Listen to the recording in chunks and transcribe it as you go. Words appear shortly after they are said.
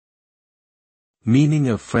Meaning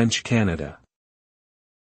of French Canada.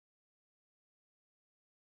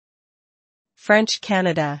 French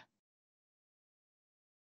Canada.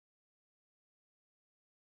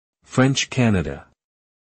 French Canada.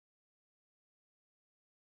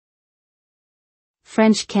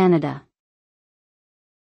 French Canada.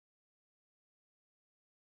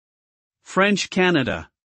 French Canada.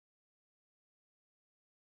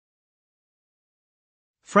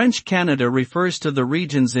 French Canada refers to the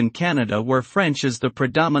regions in Canada where French is the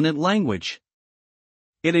predominant language.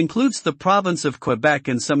 It includes the province of Quebec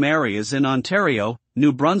and some areas in Ontario,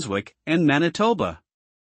 New Brunswick, and Manitoba.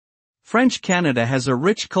 French Canada has a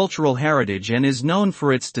rich cultural heritage and is known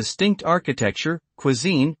for its distinct architecture,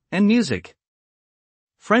 cuisine, and music.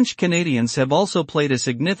 French Canadians have also played a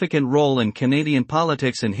significant role in Canadian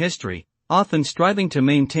politics and history, often striving to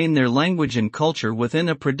maintain their language and culture within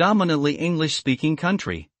a predominantly English-speaking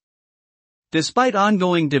country. Despite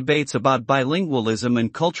ongoing debates about bilingualism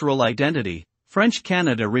and cultural identity, French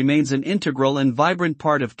Canada remains an integral and vibrant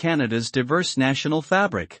part of Canada's diverse national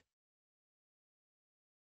fabric.